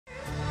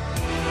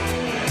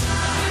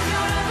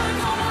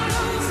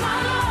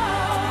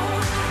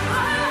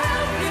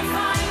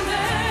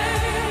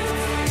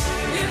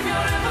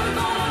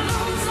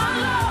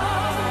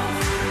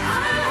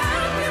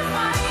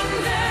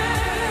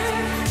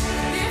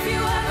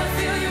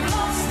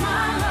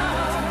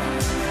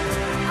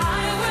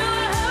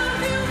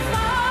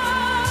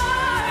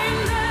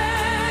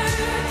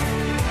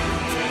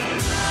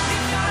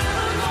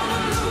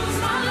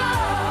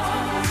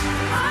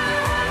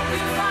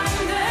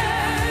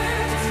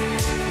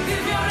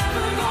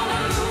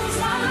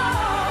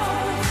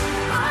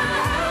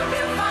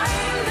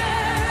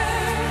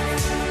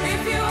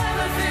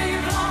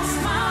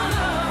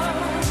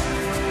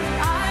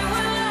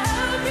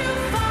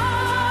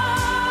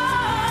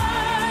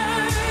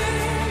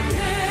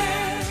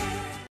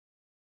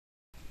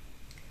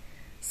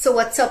So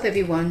what's up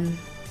everyone?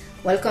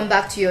 Welcome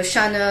back to your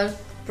channel,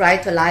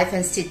 Brighter Life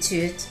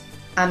Institute.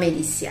 I'm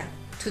Alicia.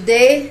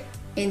 Today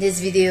in this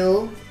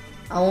video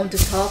I want to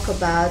talk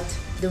about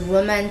the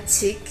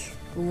romantic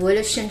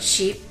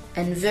relationship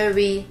and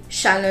very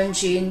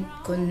challenging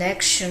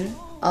connection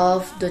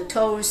of the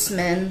Taurus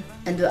man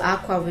and the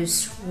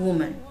Aquarius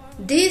woman.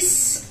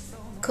 This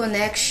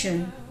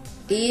connection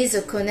is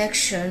a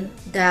connection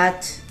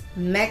that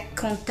make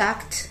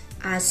contact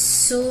as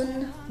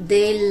soon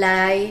they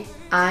lay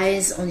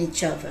eyes on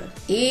each other.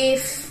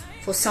 If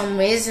for some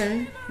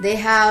reason they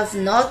have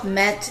not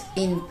met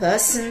in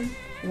person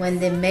when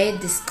they made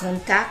this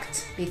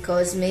contact,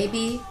 because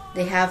maybe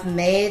they have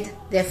made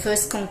their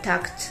first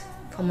contact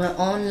from an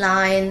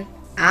online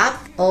app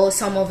or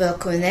some other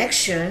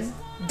connection,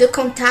 the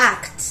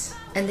contact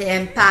and the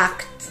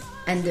impact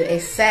and the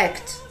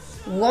effect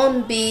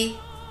won't be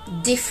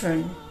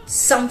different.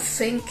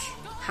 Something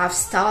have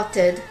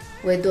started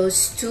where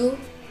those two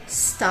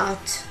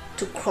start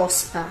to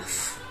cross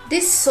paths.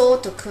 This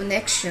sort of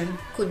connection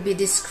could be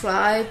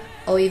described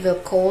or even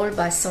called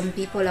by some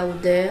people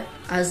out there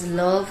as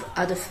love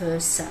at the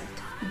first sight.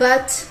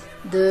 But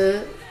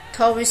the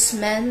Taurus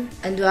man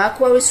and the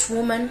Aquarius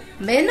woman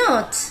may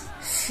not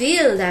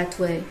feel that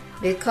way,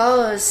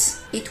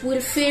 because it will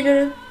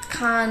feel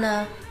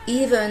kinda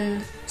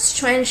even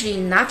strangely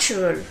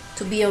natural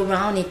to be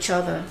around each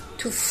other,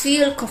 to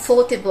feel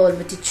comfortable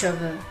with each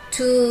other,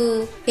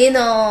 to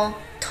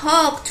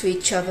talk to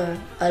each other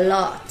a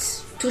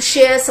lot, to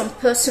share some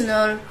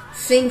personal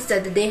things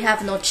that they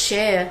have not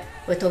shared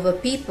with other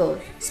people,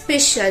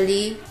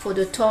 especially for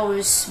the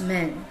Taurus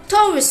man.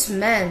 Taurus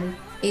man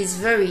is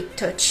very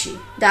touchy.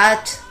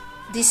 That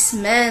this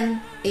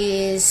man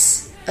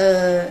is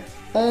a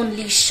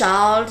only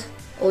child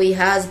or he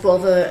has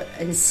brother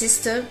and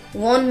sister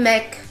won't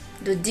make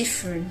the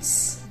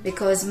difference,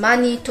 because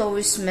many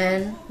Taurus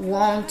men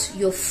want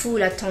your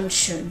full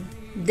attention.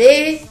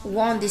 They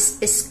want this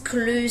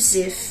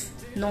exclusive,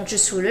 not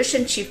just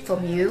relationship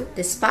from you,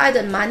 despite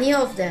that many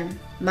of them,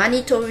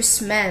 many Taurus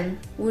men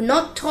will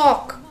not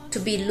talk to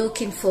be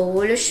looking for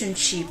a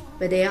relationship,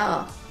 but they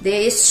are.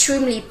 They're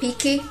extremely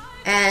picky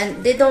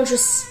and they don't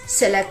just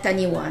select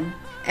anyone.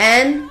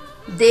 And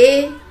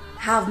they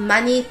have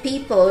many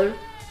people,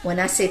 when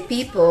I say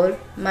people,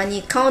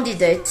 many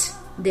candidates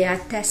they are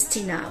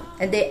testing out,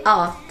 and they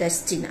are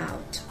testing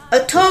out. A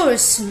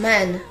Taurus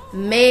man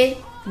may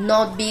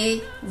not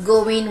be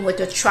going with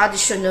a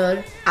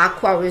traditional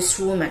Aquarius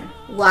woman.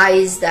 Why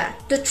is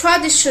that? The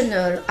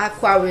traditional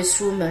Aquarius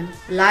woman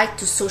like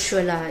to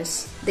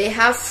socialize. They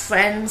have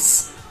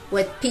friends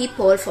with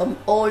people from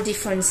all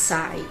different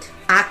sides.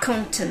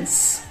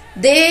 Accountants.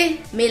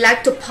 They may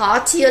like to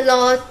party a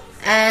lot,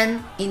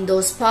 and in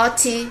those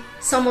parties,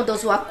 some of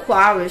those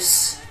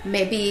Aquarius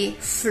may be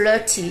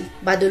flirty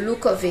by the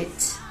look of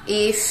it,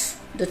 if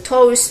the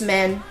Taurus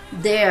man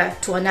dare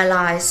to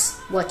analyze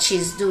what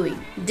she's doing.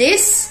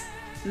 This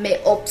may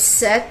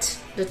upset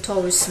the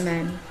Taurus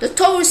man. The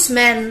Taurus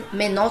man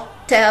may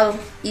not tell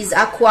his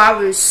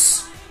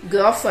Aquarius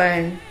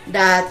girlfriend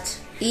that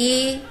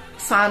he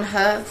found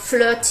her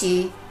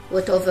flirty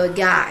with other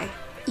guy.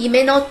 He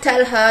may not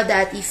tell her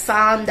that he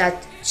found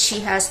that she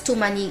has too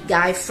many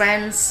guy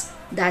friends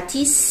that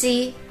he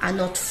see are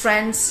not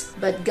friends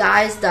but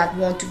guys that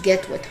want to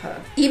get with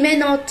her. He may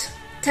not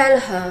tell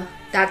her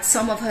that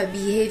some of her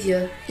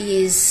behavior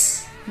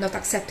is not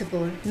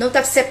acceptable. Not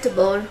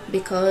acceptable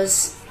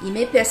because he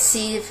may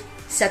perceive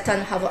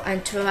certain of her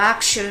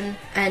interaction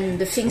and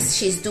the things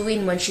she's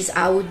doing when she's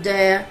out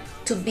there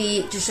to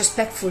be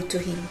disrespectful to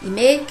him. He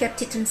may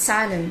kept it in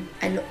silent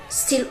and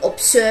still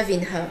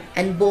observing her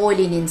and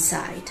boiling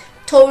inside.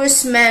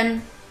 Taurus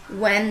men,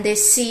 when they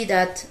see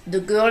that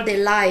the girl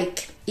they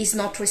like is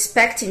not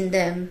respecting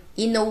them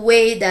in a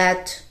way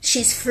that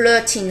she's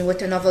flirting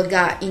with another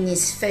guy in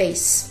his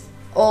face,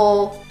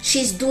 or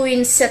she's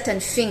doing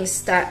certain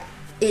things that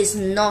is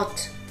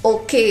not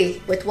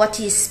okay with what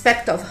he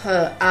expects of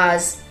her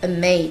as a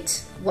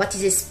mate, what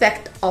he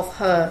expects of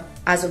her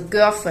as a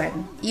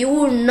girlfriend, he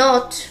will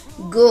not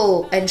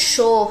go and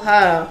show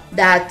her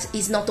that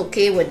he's not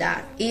okay with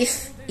that.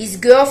 If his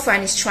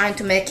girlfriend is trying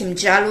to make him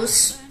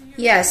jealous,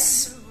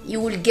 yes, he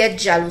will get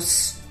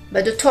jealous.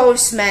 But the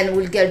Taurus man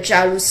will get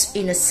jealous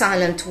in a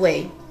silent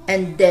way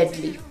and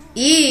deadly.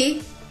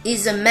 He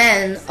is a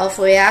man of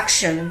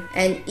reaction,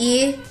 and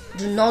he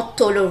do not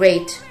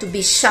tolerate to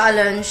be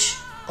challenged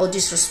or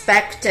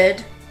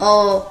disrespected,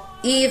 or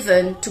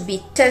even to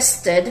be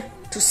tested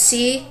to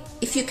see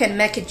if you can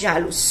make it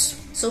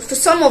jealous. So for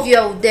some of you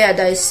out there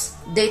that is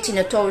dating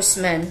a Taurus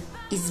man,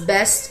 it's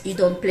best you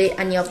don't play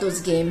any of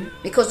those games,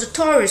 because the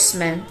Taurus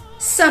man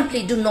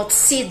simply do not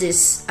see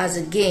this as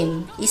a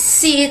game. He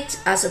see it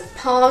as a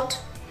part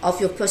of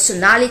your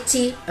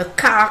personality, a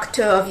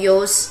character of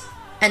yours,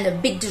 and a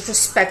big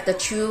disrespect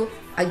that you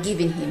are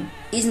giving him.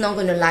 He's not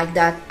going to like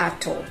that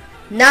at all.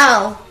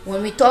 Now,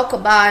 when we talk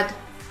about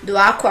the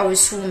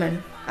Aquarius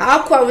woman,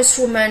 Aquarius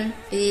woman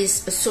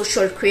is a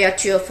social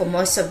creature for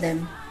most of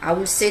them. I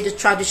will say the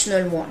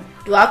traditional one.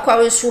 The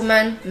Aquarius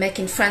woman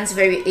making friends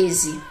very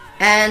easy.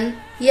 And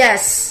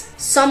yes,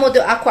 some of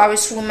the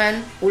Aquarius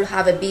women will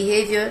have a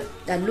behavior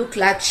that look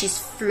like she's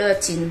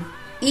flirting,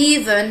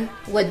 even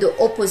with the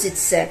opposite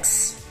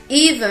sex,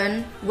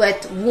 even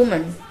with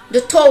women.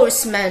 The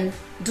Taurus men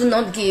do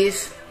not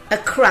give a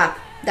crap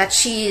that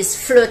she is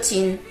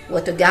flirting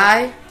with a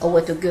guy or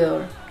with a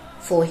girl.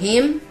 For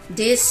him,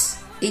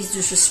 this is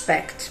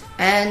disrespect.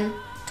 And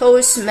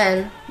Taurus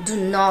men do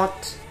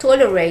not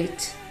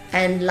tolerate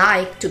and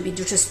like to be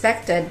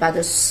disrespected by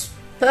the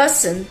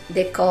person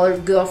they call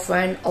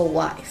girlfriend or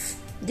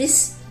wife.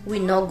 This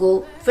will not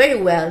go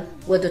very well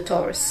with the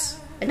Taurus.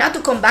 And now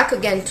to come back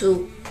again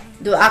to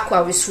the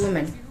Aquarius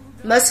women.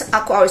 Most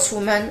Aquarius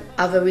women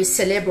are very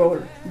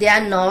cerebral. They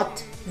are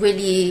not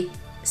really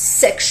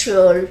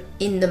sexual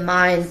in the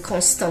mind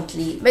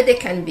constantly, but they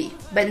can be.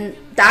 But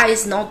that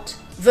is not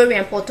very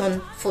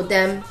important for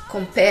them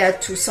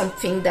compared to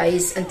something that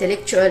is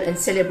intellectual and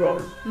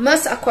cerebral.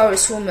 Most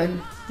Aquarius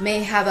women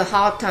may have a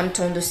hard time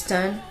to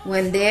understand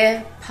when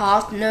their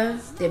partner,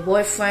 their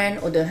boyfriend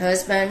or their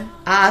husband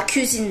are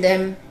accusing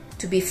them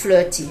to be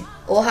flirty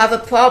or have a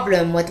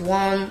problem with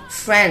one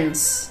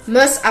friends.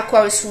 Most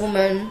Aquarius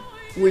women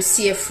will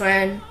see a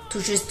friend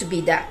to just to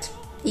be that.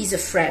 He's a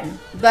friend.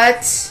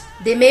 But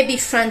they may be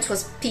friends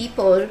with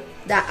people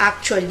that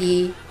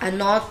actually are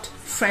not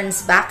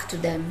friends back to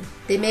them.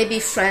 They may be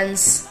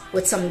friends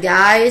with some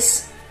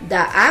guys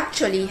that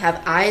actually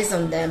have eyes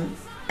on them.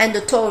 And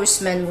the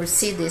Taurus men will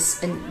see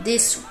this, and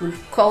this will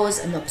cause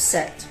an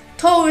upset.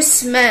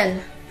 Taurus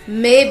men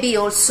maybe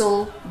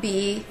also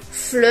be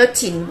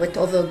flirting with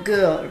other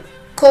girl,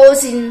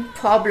 causing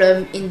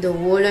problem in the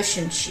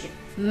relationship.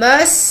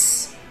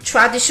 Most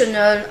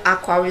traditional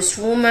Aquarius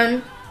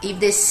women, if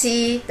they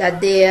see that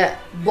their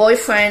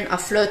boyfriend are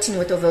flirting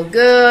with other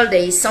girl,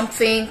 there is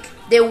something,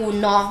 they will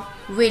not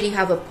really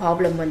have a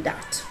problem with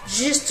that.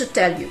 Just to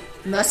tell you,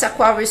 most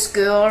Aquarius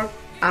girl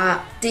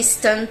are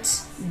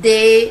distant.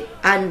 They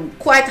are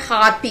quite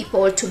hard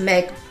people to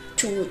make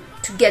to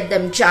get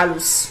them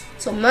jealous.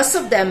 So most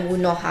of them will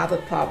not have a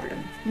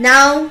problem.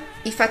 Now,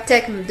 if I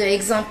take the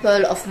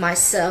example of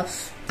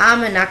myself,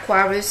 I'm an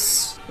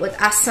Aquarius with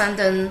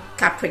ascendant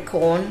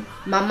Capricorn.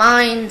 My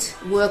mind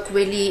works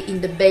really in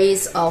the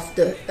base of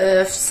the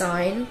earth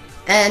sign,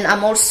 and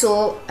I'm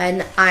also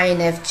an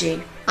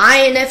INFJ.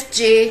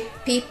 INFJ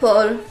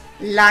people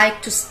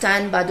like to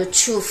stand by the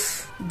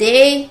truth.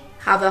 They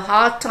have a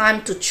hard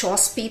time to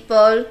trust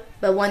people,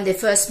 but when they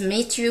first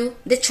meet you,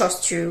 they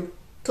trust you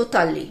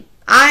totally.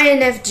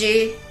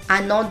 INFJ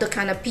are not the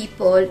kind of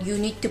people you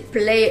need to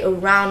play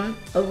around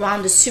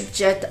the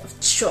subject of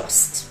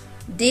trust.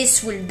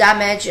 This will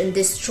damage and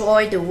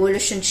destroy the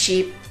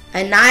relationship.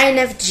 An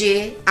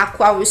INFJ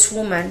Aquarius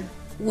woman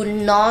will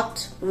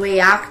not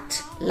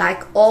react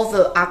like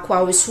other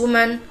Aquarius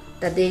women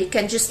that they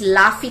can just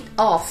laugh it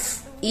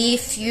off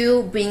if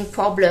you bring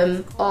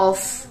problem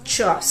of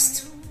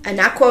trust. An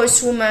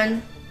Aquarius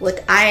woman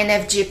with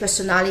INFJ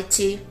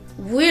personality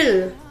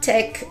will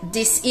take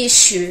this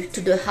issue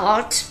to the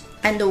heart,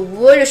 and the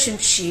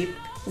relationship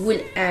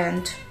will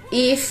end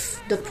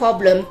if the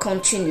problem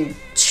continues.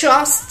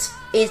 Trust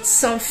is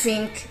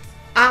something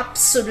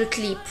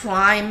absolutely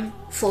prime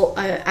for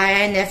an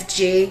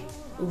INFJ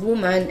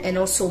woman and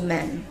also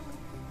men.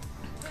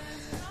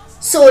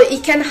 So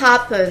it can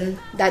happen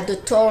that the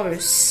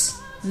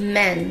Taurus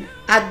men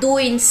are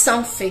doing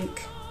something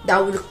that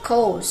will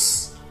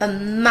cause a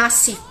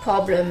massive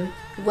problem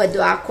with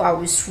the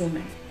Aquarius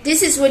woman.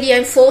 This is really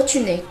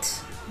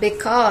unfortunate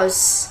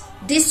because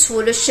this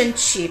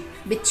relationship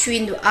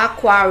between the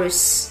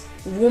Aquarius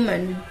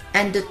woman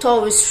and the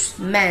Taurus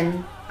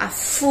man are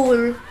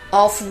full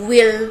of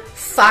will,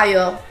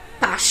 fire,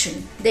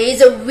 passion. There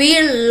is a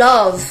real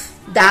love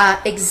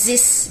that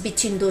exists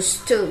between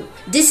those two.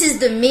 This is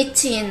the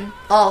meeting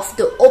of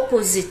the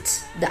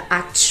opposite that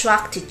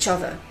attract each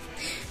other.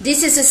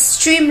 This is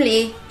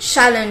extremely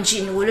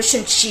challenging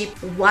relationship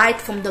right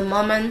from the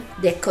moment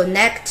they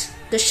connect.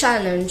 The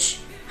challenge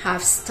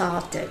have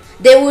started.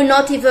 They will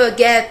not even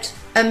get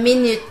a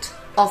minute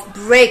of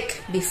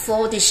break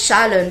before this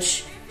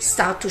challenge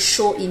start to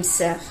show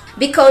himself,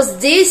 because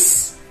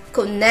this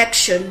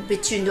connection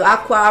between the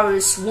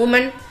Aquarius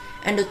woman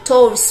and the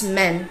Taurus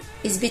man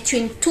is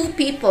between two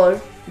people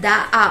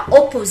that are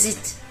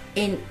opposite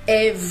in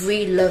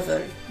every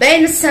level, but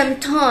at the same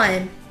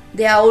time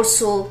they are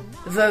also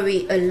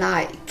very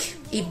alike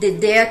if they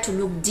dare to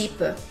look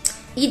deeper.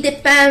 It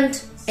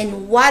depends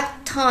on what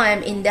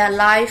time in their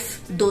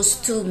life those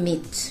two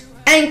meet.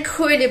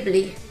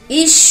 Incredibly,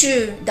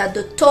 issue that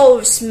the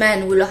Taurus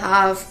man will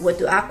have with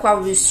the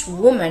Aquarius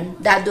woman,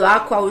 that the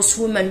Aquarius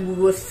woman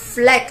will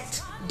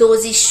reflect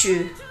those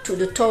issues to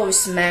the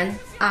Taurus man.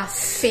 I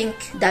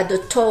think that the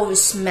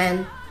Taurus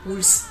man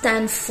will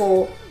stand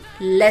for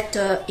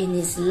later in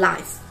his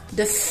life.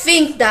 The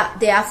thing that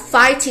they are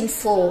fighting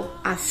for,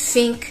 I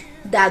think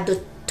that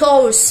the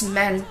Taurus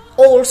man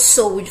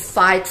also will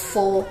fight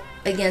for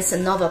against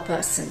another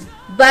person.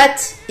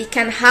 But it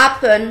can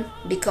happen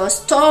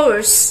because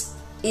Taurus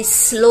is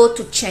slow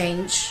to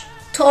change.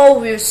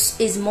 Taurus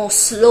is more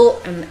slow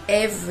on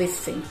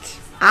everything.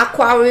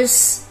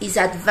 Aquarius is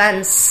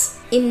advanced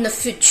in the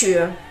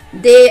future.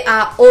 They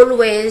are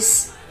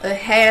always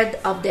ahead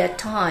of their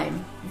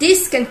time.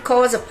 This can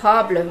cause a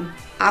problem.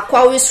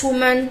 Aquarius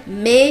woman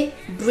may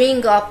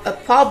bring up a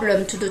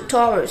problem to the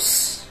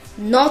Taurus.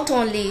 Not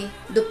only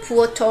the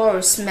poor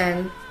Taurus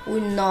man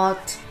will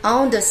not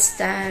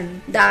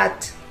understand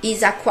that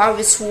his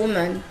Aquarius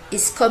woman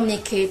is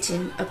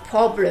communicating a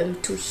problem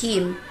to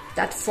him,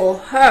 that for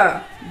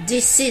her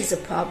this is a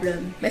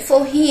problem. But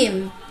for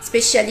him,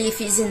 especially if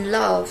he's in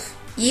love,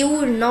 he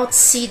will not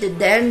see the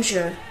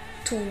danger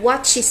to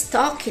what she's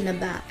talking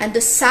about. And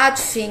the sad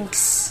thing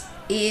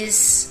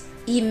is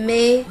he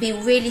may be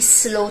really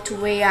slow to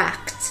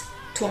react,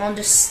 to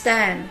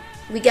understand.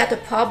 We got a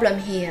problem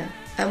here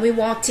and we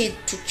want it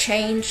to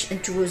change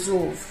and to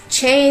resolve.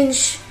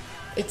 Change,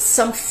 it's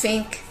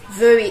something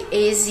very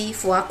easy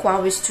for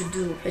Aquarius to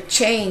do. A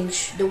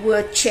change, the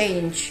word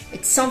change,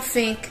 it's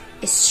something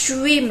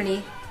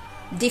extremely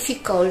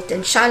difficult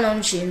and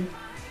challenging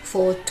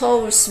for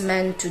Taurus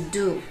men to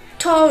do.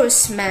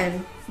 Taurus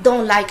men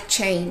don't like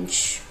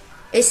change,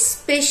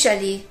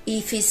 especially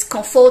if he's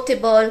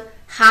comfortable,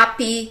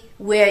 happy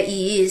where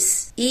he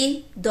is.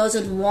 He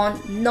doesn't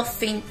want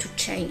nothing to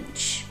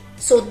change.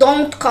 So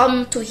don't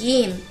come to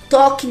him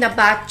talking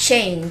about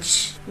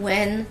change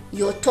when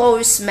your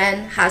Taurus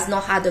man has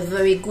not had a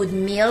very good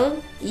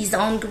meal. He's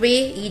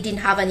hungry, he didn't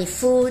have any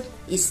food,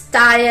 he's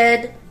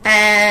tired,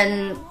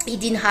 and he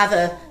didn't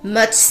have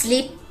much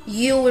sleep.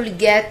 You will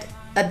get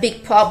a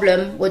big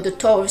problem with the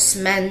Taurus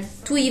man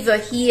to even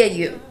hear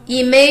you.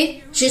 He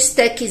may just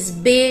take his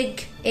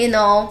big,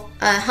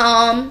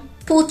 arm,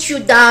 put you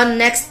down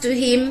next to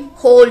him,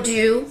 hold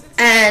you,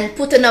 and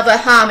put another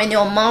arm in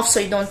your mouth so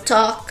you don't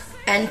talk,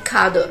 and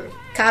cuddle.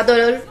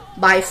 Cuddle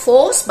by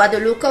force, by the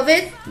look of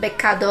it, but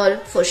cuddle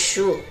for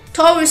sure.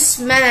 Taurus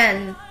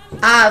men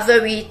are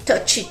very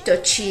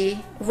touchy,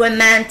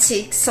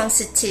 romantic,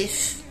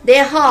 sensitive.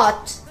 Their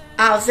heart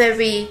are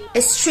very,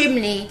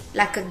 extremely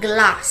like a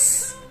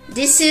glass.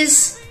 This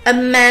is a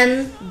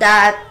man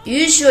that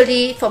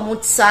usually from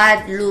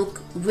outside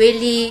look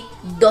really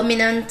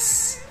dominant,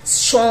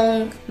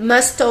 strong.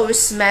 Most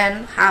Taurus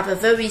men have a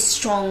very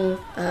strong,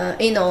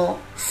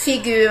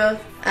 figure,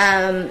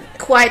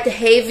 quite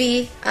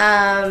heavy,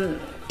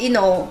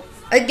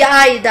 a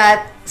guy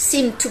that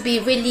seemed to be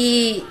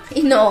really,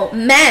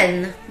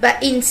 man,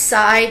 but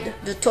inside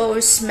the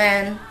Taurus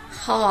man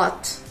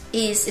heart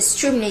is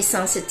extremely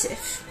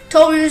sensitive.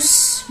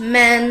 Taurus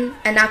men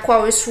and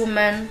Aquarius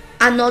women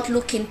are not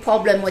looking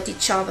problem with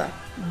each other.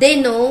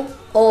 They know,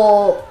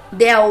 or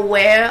they are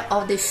aware,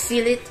 or they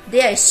feel it.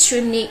 They are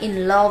extremely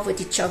in love with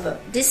each other.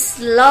 This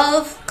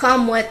love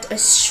comes with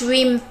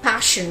extreme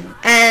passion,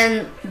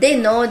 and they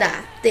know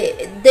that.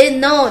 They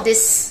know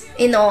this,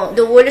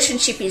 the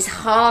relationship is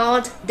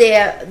hard.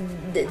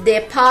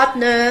 Their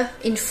partner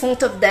in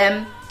front of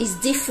them is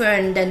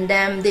different than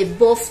them. They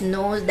both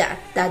know that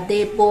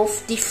they're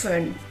both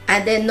different,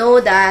 and they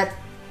know that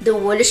the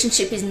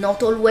relationship is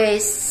not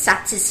always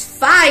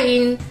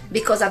satisfying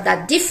because of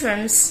that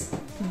difference,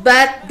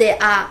 but there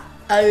are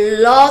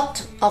a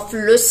lot of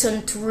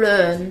lessons to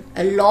learn,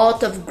 a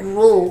lot of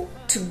growth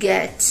to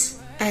get,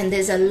 and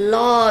there's a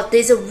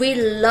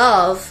real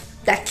love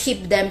that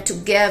keep them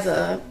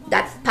together,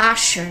 that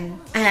passion.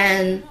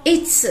 And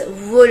it's a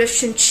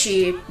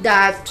relationship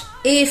that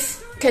if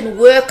can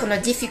work on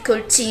a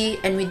difficulty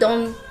and we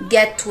don't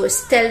get to a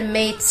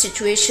stalemate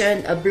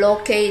situation, a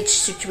blockage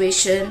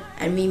situation,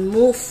 and we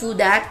move through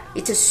that,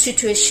 it's a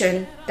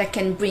situation that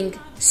can bring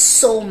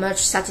so much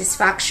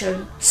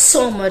satisfaction,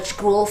 so much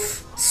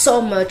growth,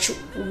 so much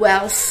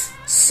wealth,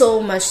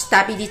 so much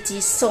stability,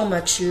 so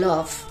much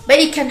love. But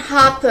it can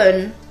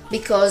happen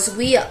because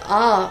we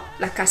are,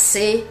 like I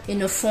say, in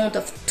the front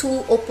of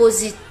two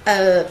opposite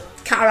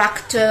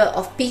character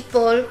of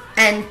people,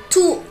 and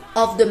two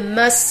of the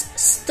most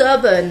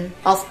stubborn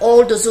of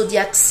all the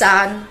zodiac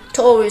signs,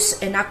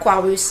 Taurus and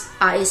Aquarius,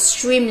 are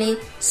extremely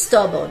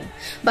stubborn.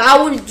 But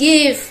I will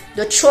give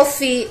the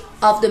trophy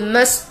of the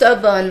most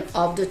stubborn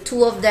of the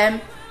two of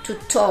them to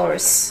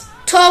Taurus.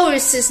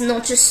 Taurus is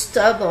not just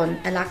stubborn,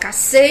 and like I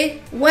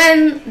say,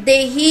 when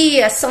they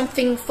hear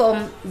something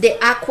from the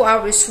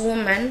Aquarius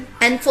woman,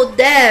 and for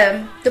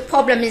them the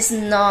problem is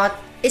not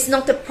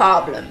a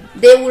problem,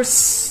 they will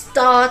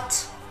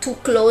start to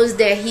close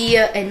their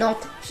ear and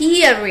not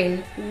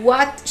hearing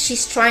what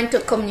she's trying to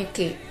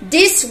communicate.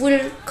 This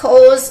will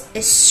cause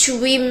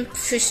extreme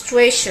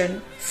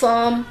frustration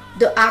from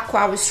the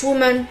Aquarius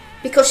woman,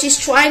 because she's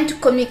trying to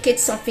communicate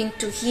something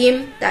to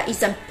him that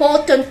is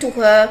important to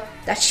her,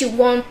 that she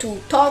wants to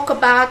talk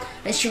about,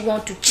 and she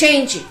wants to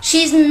change it.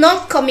 She's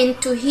not coming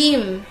to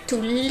him to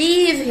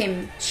leave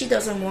him. She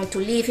doesn't want to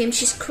leave him.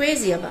 She's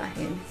crazy about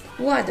him.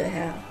 What the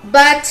hell?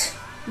 But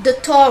the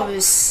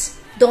Taurus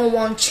don't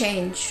want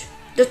change.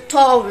 The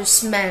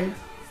Taurus man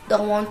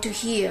don't want to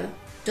hear.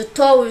 The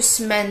Taurus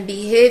man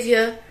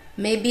behavior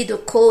may be the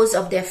cause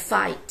of their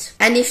fight.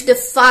 And if the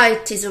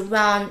fight is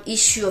around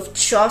issue of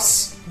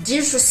trust,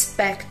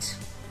 disrespect,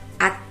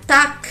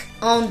 attack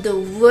on the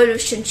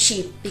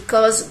relationship,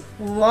 because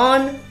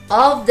one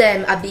of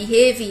them are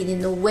behaving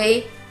in a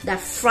way that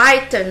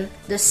frighten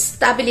the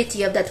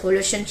stability of that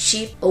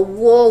relationship, a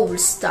war will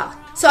start.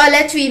 So I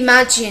let you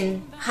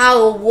imagine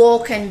how a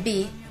war can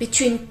be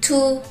between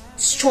two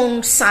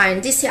strong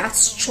signs. These are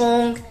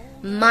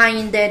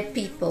strong-minded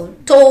people.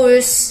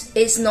 Taurus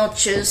is not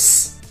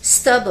just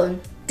stubborn.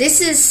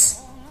 This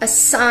is a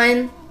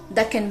sign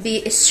that can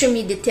be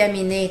extremely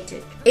determined.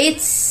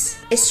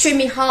 It's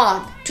extremely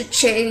hard to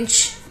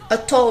change a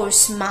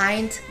Taurus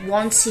mind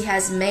once he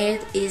has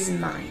made his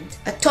mind.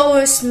 A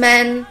Taurus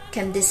man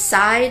can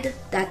decide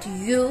that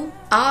you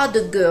are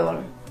the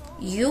girl.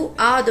 You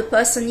are the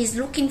person he's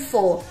looking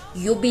for.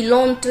 You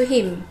belong to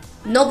him.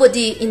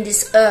 Nobody in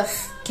this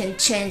earth can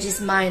change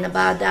his mind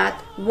about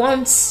that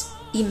once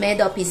he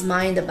made up his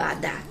mind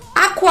about that.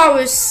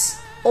 Aquarius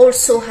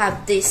also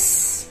have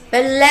this,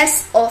 but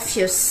less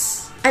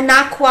obvious. An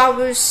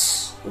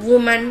Aquarius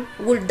woman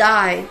will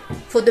die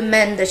for the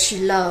man that she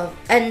loves,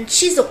 and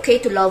she's okay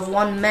to love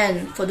one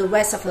man for the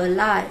rest of her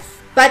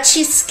life, but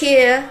she's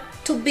scared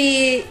to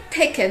be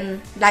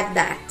taken like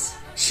that.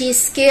 She's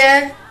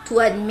scared to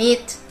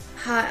admit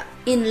how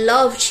in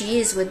love she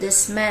is with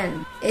this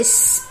man,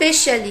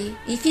 especially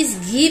if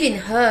he's giving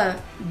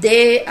her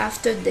day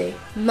after day,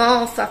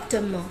 month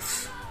after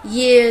month,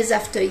 years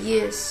after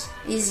years.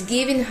 Is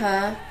giving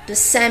her the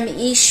same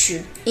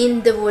issue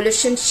in the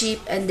relationship,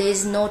 and there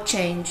is no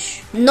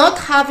change. Not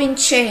having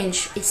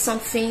change is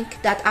something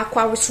that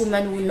Aquarius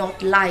woman will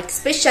not like,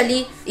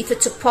 especially if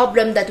it's a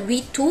problem that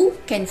we too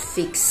can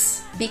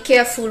fix. Be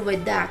careful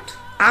with that.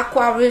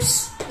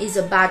 Aquarius is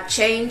about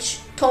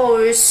change.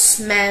 Taurus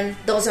man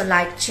doesn't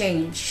like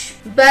change,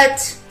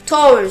 but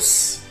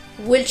Taurus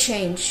will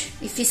change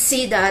if he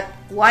see that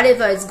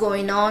whatever is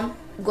going on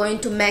going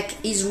to make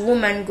his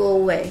woman go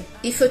away.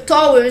 If a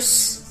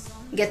Taurus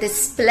get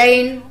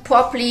explained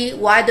properly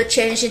why the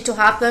change need to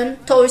happen,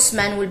 Taurus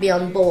man will be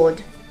on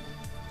board.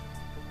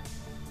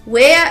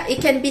 Where it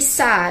can be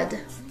sad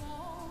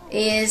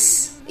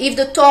is if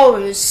the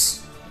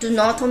Taurus do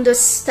not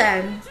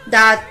understand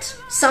that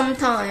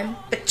sometimes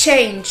a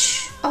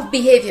change of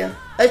behavior,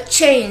 a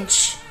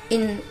change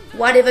in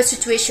whatever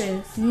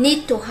situation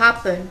need to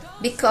happen,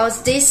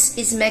 because this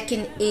is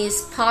making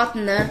his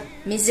partner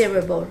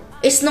miserable.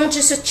 It's not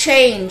just a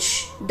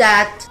change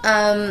that,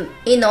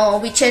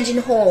 we change in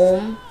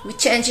home, we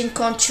change in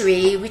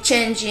country, we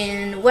change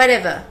in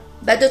whatever.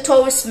 But the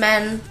Taurus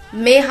man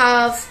may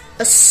have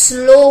a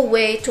slow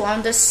way to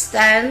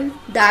understand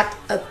that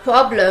a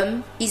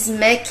problem is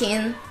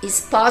making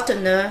his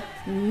partner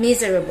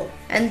miserable.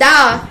 And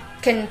that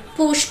can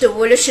push the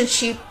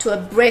relationship to a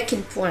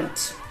breaking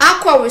point.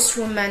 Aquarius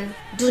women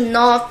do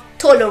not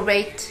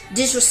tolerate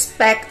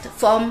disrespect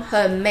from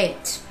her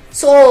mate.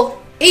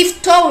 So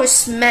if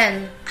Taurus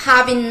men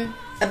having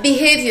a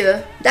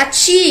behavior that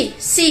she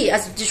see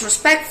as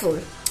disrespectful,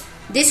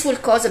 this will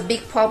cause a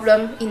big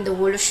problem in the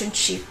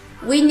relationship.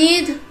 We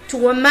need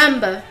to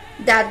remember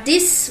that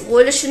this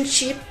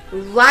relationship,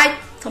 right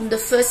from the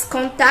first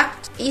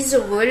contact, is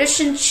a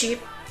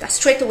relationship that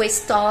straight away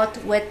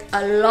starts with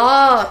a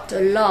lot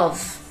of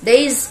love. There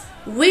is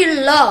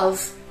real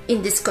love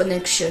in this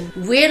connection.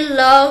 Real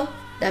love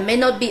that may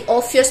not be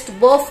obvious to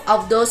both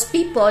of those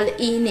people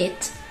in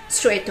it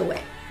straight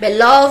away. But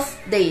love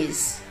there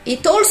is.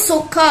 It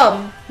also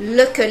comes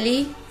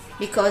luckily,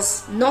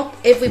 because not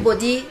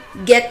everybody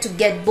get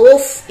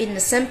both in the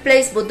same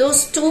place, but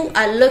those two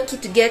are lucky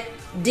to get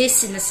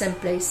this in the same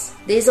place.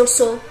 There is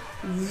also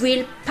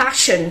real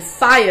passion,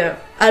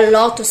 fire, a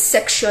lot of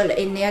sexual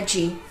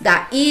energy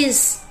that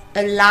is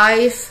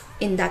alive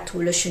in that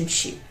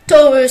relationship.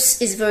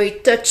 Taurus is very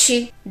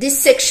touchy.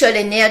 This sexual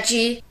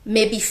energy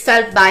may be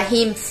felt by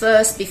him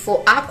first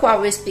before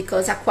Aquarius,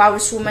 because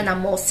Aquarius women are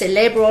more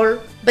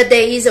cerebral, but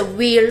there is a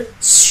real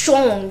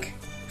strong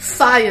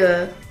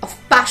fire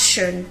of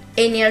passion,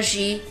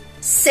 energy,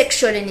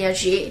 sexual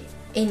energy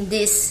in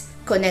this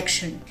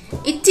connection.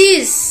 It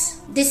is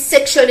this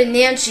sexual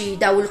energy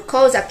that will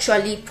cause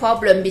actually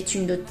problem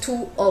between the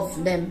two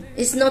of them.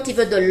 It's not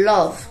even the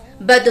love,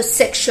 but the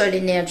sexual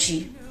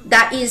energy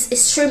that is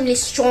extremely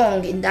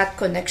strong in that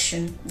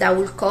connection that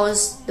will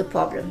cause the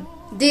problem.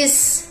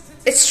 This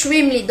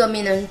extremely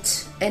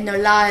dominant and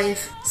alive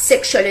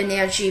sexual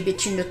energy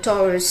between the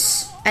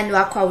Taurus and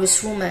the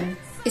Aquarius woman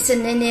is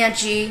an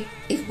energy,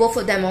 if both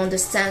of them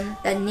understand,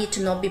 that need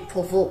to not be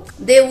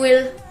provoked. They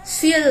will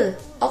feel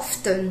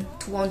often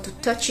to want to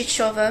touch each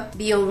other,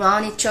 be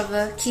around each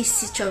other,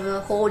 kiss each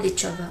other, hold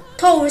each other.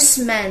 Taurus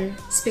men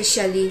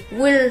especially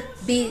will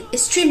be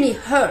extremely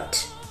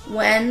hurt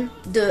when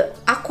the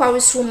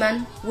Aquarius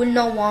woman will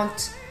not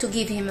want to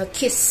give him a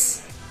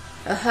kiss,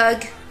 a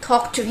hug,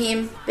 talk to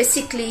him.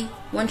 Basically,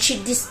 when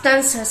she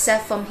distances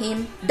herself from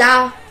him,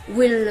 that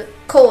will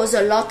cause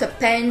a lot of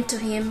pain to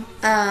him.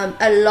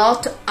 A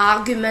lot of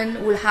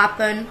argument will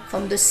happen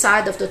from the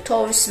side of the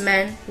Taurus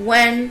man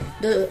when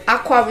the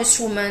Aquarius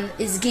woman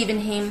is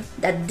giving him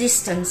that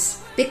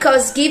distance.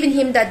 Because giving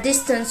him that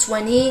distance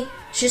when he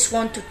just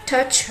want to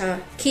touch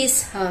her,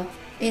 kiss her,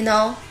 you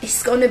know,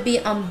 it's gonna be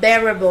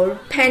unbearable,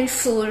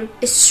 painful,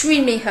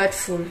 extremely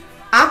hurtful.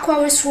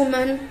 Aquarius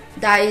woman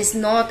that is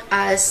not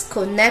as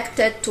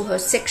connected to her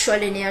sexual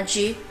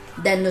energy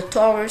than the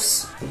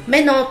Taurus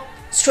may not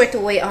straight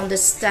away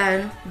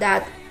understand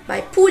that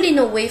by pulling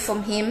away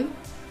from him,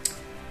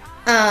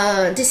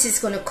 this is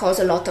going to cause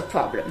a lot of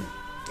problem.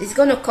 It's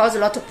going to cause a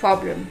lot of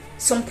problem.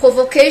 Some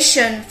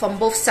provocation from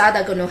both sides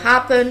are going to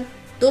happen.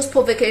 Those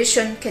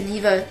provocation can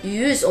either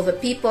use other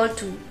people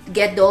to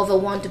get the other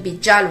one to be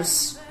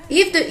jealous.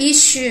 If the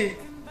issue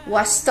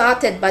was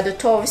started by the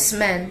Taurus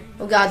man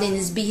regarding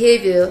his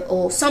behavior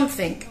or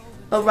something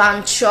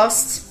around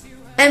trust,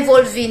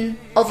 involving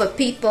other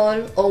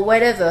people or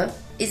whatever,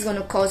 is going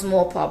to cause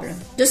more problem.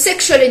 The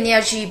sexual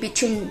energy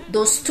between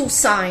those two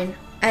signs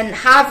and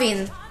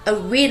having a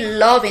real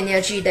love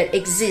energy that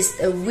exists,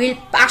 a real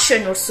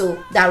passion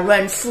also that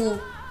runs through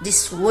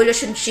this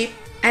relationship,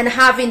 and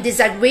having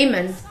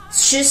disagreement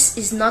just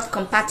is not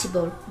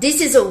compatible.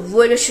 This is a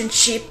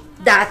relationship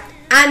that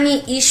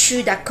any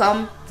issue that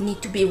comes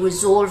need to be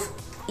resolved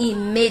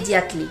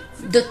immediately.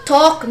 The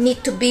talk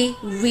need to be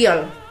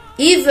real.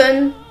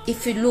 Even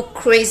if you look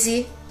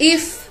crazy,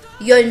 if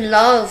you're in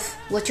love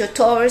with your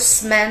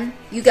Taurus man,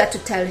 you got to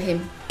tell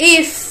him.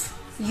 If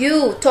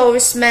you,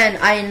 Taurus man,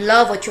 are in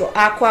love with your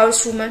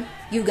Aquarius woman,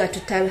 you got to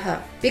tell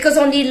her. Because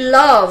only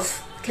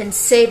love can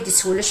save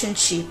this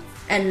relationship.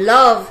 And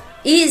love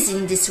is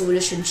in this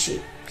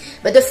relationship.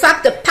 But the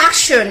fact the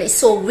passion is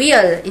so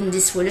real in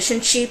this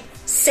relationship,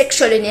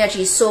 sexual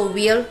energy is so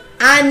real,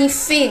 and you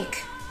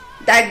think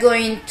that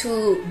going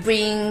to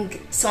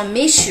bring some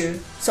issue,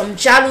 some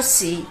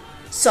jealousy,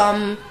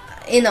 some,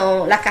 you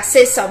know, like I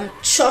said, some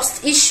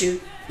trust issue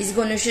is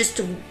going to just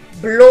to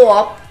blow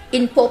up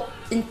in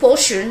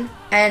portion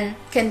and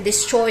can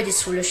destroy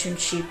this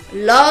relationship.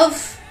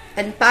 Love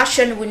and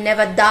passion will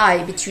never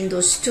die between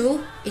those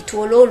two. It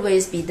will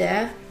always be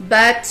there,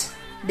 but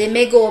they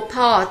may go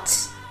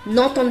apart,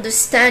 not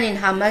understanding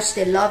how much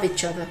they love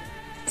each other.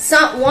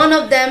 So one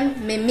of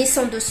them may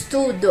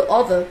misunderstood the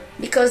other,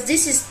 because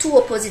this is two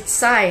opposite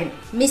sides.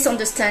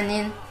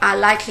 Misunderstanding are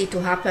likely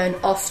to happen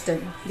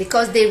often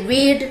because they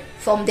read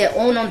from their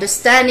own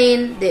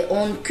understanding, their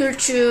own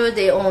culture,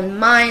 their own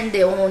mind,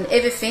 their own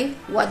everything,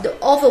 what the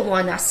other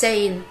one are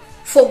saying,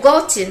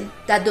 forgetting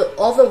that the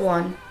other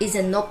one is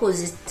an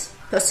opposite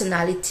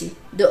personality.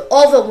 The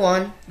other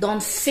one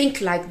don't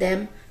think like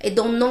them, and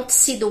do not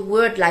see the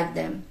world like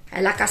them.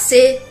 And like I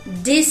say,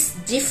 this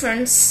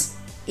difference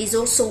is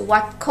also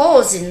what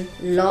causing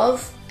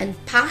love and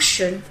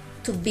passion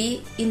to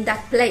be in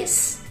that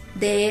place.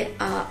 There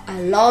are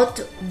a lot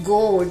of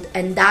gold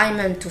and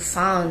diamond to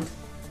find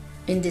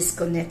in this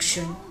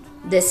connection.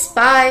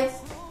 Despite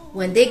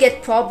when they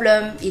get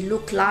problem, it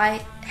look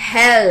like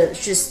hell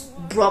just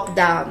broke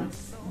down.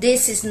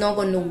 This is not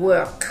going to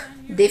work.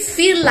 They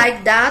feel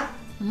like that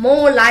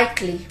more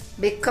likely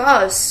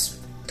because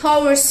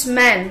Taurus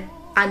men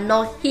are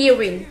not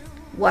hearing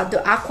what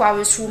the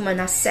Aquarius women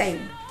are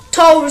saying.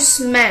 Taurus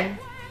men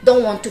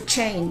don't want to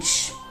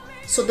change,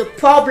 so the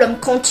problem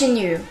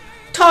continue.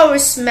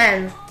 Taurus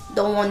men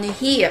don't want to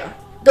hear.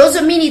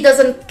 Doesn't mean he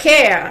doesn't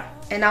care,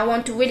 and I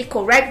want to really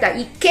correct that.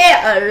 He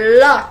care a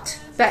lot,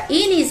 but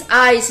in his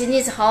eyes, in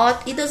his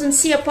heart, he doesn't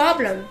see a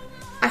problem.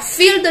 I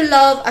feel the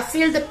love, I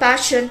feel the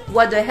passion.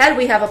 What the hell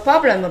we have a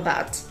problem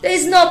about? There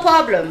is no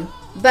problem.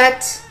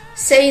 But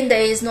saying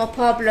there is no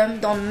problem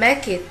don't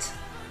make it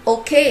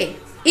okay.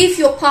 If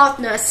your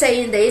partner is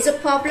saying there is a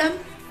problem,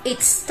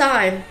 it's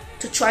time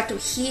to try to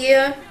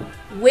hear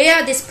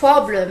where this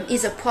problem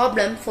is a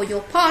problem for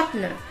your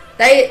partner.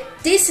 That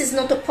this is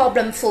not a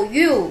problem for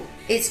you,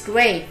 it's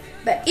great.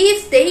 But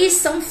if there is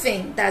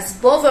something that's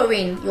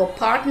bothering your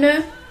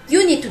partner,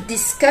 you need to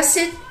discuss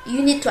it,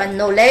 you need to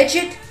acknowledge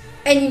it,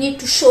 and you need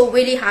to show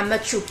really how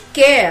much you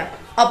care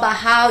about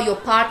how your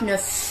partner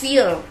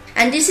feels.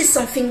 And this is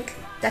something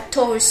that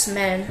Taurus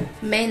men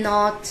may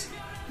not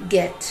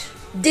get.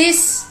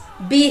 This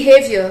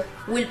behavior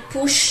will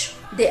push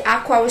the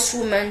Aquarius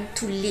woman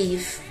to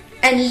leave,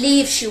 and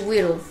leave she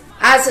will.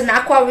 As an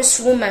Aquarius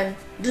woman,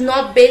 do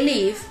not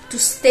believe to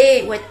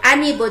stay with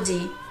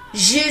anybody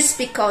just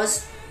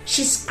because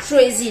she's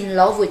crazy in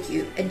love with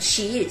you, and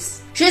she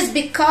is. Just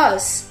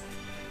because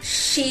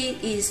she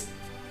is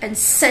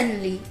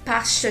insanely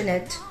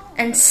passionate,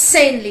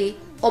 insanely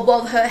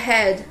above her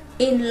head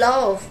in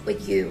love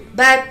with you.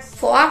 But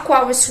for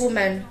Aquarius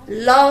woman,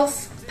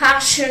 love,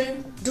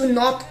 passion do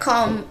not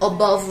come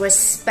above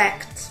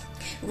respect.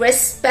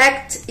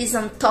 Respect is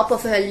on top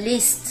of her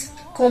list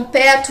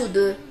compared to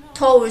the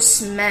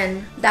Taurus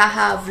men that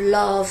have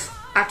love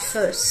at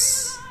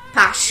first,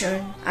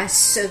 passion at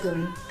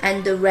second,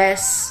 and the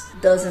rest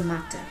doesn't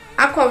matter.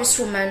 Aquarius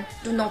women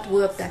do not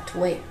work that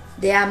way.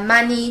 There are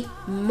many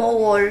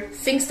moral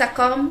things that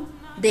come.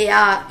 There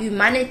are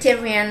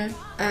humanitarian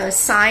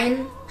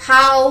sign,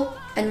 how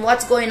and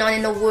what's going on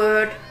in the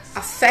world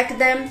affect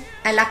them.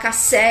 And like I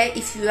said,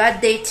 if you are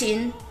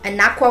dating an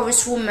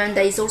Aquarius woman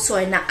that is also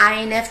an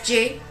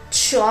INFJ,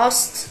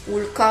 trust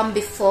will come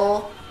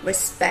before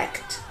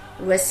respect.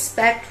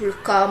 Respect will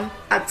come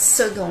at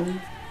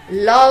second.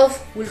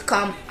 Love will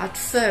come at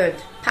third.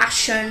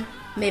 Passion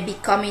may be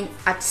coming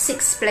at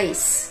sixth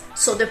place.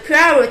 So the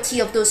priority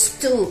of those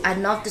two are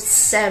not the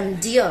same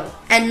deal.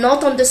 And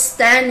not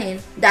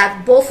understanding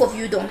that both of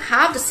you don't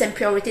have the same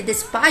priority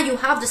despite you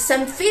have the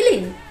same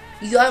feeling.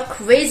 You are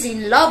crazy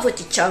in love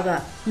with each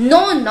other.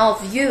 None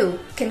of you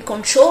can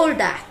control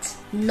that.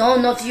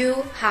 None of you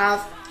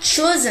have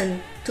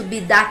chosen to be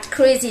that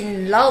crazy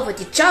in love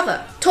with each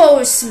other.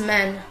 Taurus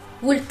man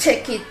will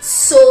take it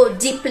so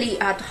deeply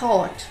at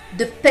heart,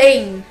 the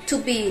pain to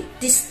be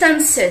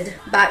distanced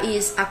by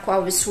his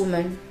Aquarius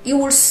woman. He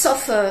will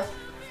suffer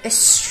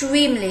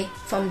extremely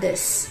from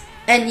this,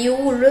 and he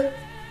will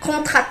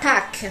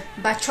counterattack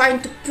by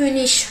trying to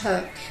punish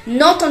her,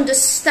 not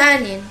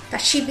understanding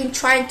that she's been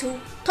trying to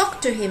talk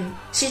to him.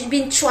 She's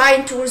been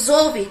trying to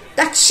resolve it,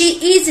 that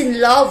she is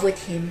in love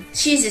with him.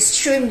 She's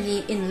extremely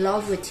in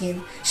love with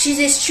him. She's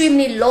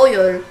extremely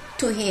loyal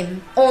to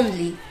him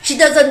only. She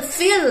doesn't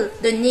feel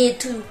the need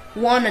to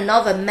want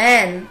another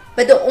man,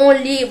 but the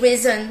only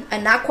reason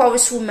an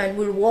Aquarius woman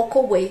will walk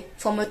away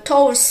from a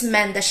Taurus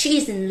man that she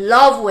is in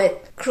love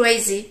with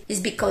crazy is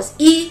because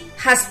he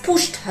has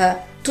pushed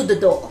her to the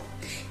door.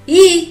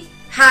 He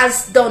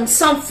has done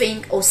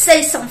something or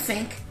say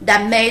something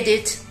that made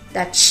it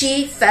that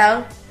she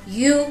felt,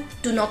 you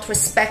do not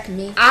respect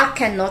me, I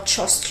cannot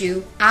trust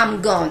you,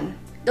 I'm gone.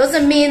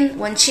 Doesn't mean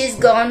when she's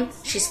gone,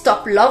 she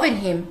stopped loving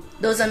him.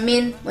 Doesn't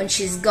mean when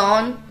she's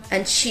gone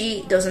and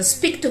she doesn't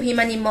speak to him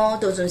anymore,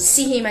 doesn't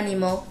see him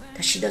anymore,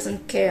 that she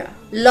doesn't care.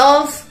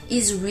 Love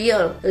is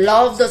real.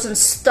 Love doesn't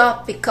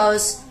stop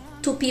because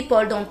two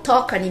people don't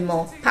talk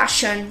anymore.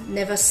 Passion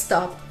never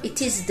stops.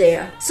 It is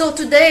there. So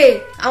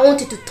today, I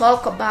wanted to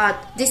talk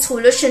about this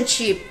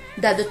relationship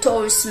that the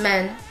Taurus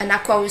man and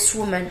Aquarius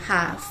woman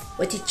have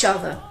with each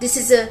other. This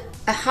is a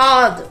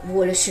hard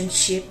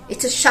relationship.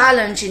 It's a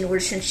challenging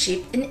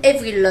relationship in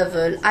every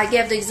level. I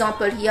gave the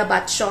example here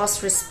about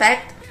trust,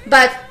 respect,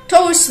 but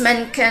Taurus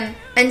man can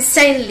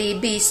insanely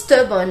be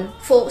stubborn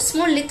for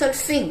small little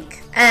thing,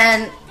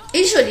 and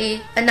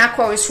usually an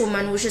Aquarius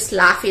woman will just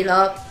laugh it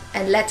up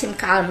and let him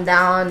calm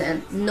down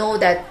and know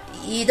that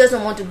he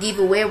doesn't want to give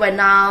away right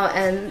now,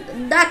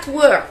 and that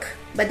work.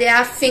 But there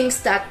are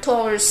things that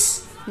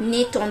Taurus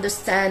need to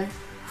understand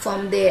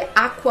from the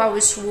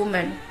Aquarius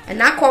woman.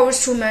 An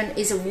Aquarius woman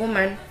is a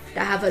woman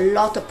that have a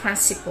lot of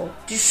principle.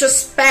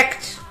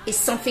 Disrespect is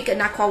something an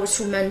Aquarius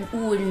woman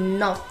will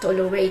not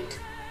tolerate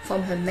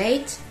from her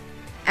mate.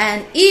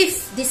 And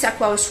if this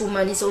Aquarius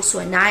woman is also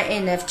an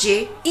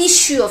INFJ,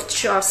 issue of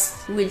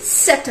trust will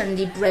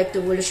certainly break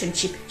the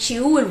relationship. She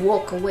will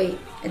walk away.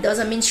 It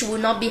doesn't mean she will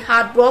not be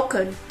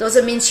heartbroken.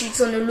 Doesn't mean she's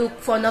going to look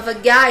for another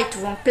guy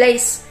to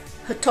replace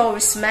her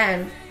Taurus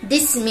man.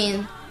 This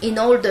means in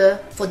order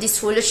for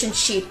this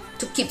relationship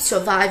to keep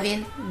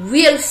surviving,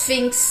 real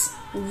things,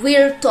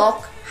 real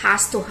talk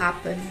has to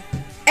happen.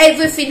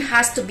 Everything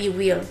has to be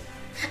real.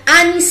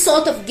 Any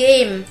sort of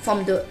game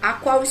from the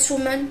Aquarius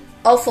woman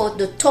or for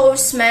the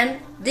Taurus man,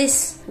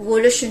 this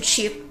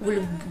relationship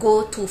will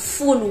go to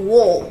full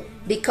war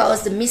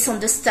because the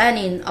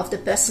misunderstanding of the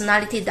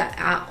personality that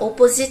are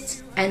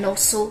opposite, and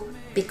also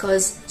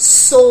because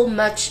so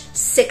much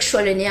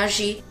sexual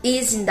energy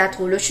is in that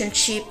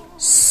relationship,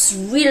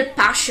 real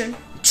passion,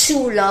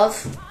 true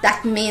love.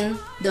 That means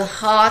the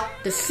heart,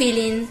 the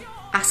feeling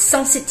are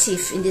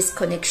sensitive in this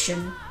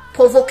connection.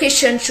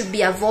 Provocation should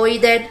be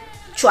avoided.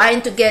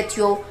 Trying to get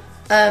your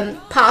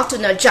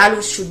partner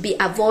jealous should be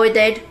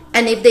avoided.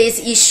 And if there is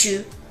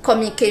issue,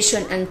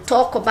 communication and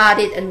talk about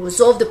it and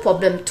resolve the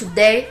problem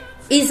today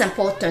is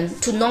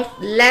important. To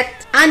not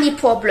let any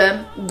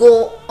problem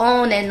go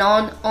on and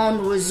on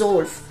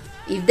unresolved.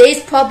 If there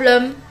is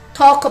problem,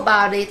 talk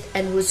about it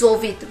and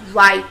resolve it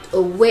right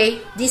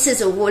away. This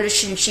is a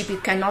relationship you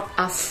cannot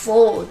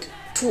afford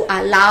to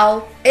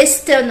allow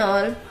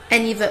external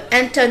and even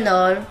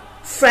internal,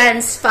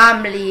 friends,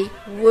 family,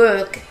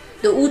 work,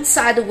 the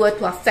outside world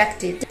to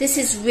affect it. This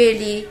is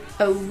really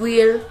a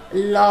real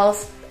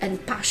love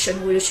and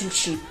passion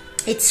relationship.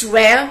 It's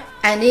rare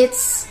and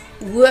it's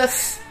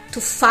worth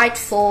to fight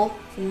for,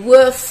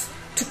 worth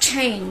to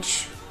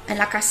change. And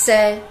like I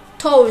said,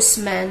 Taurus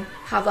men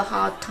have a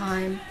hard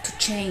time to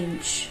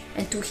change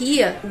and to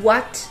hear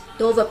what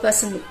the other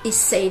person is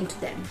saying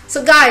to them.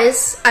 So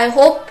guys, I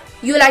hope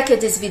you liked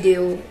this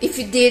video. If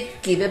you did,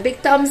 give a big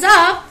thumbs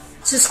up.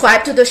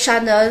 Subscribe to the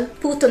channel.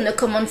 Put in the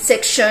comment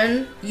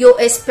section your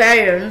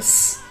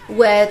experience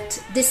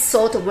with this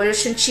sort of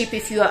relationship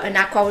if you are an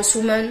Aquarius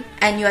woman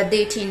and you are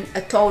dating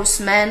a Taurus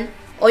man,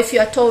 or if you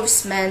are a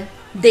Taurus man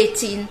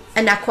dating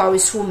an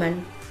Aquarius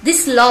woman.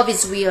 This love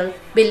is real.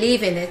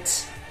 Believe in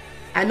it.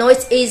 I know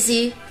it's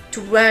easy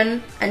to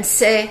run and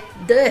say,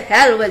 the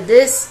hell with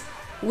this.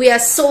 We are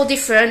so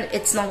different,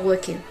 it's not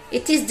working.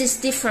 It is this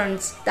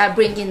difference that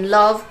brings in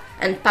love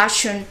and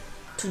passion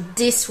to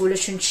this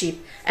relationship.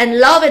 And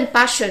love and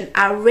passion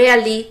are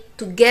rarely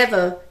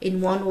together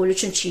in one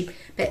relationship.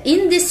 But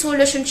in this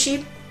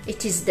relationship,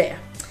 it is there.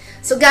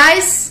 So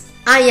guys,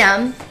 I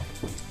am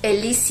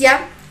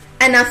Alicia.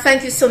 And I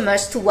thank you so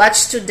much to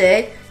watch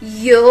today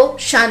your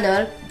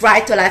channel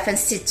Brighter Life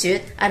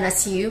Institute, and I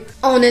see you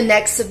on the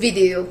next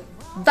video.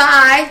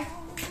 Bye.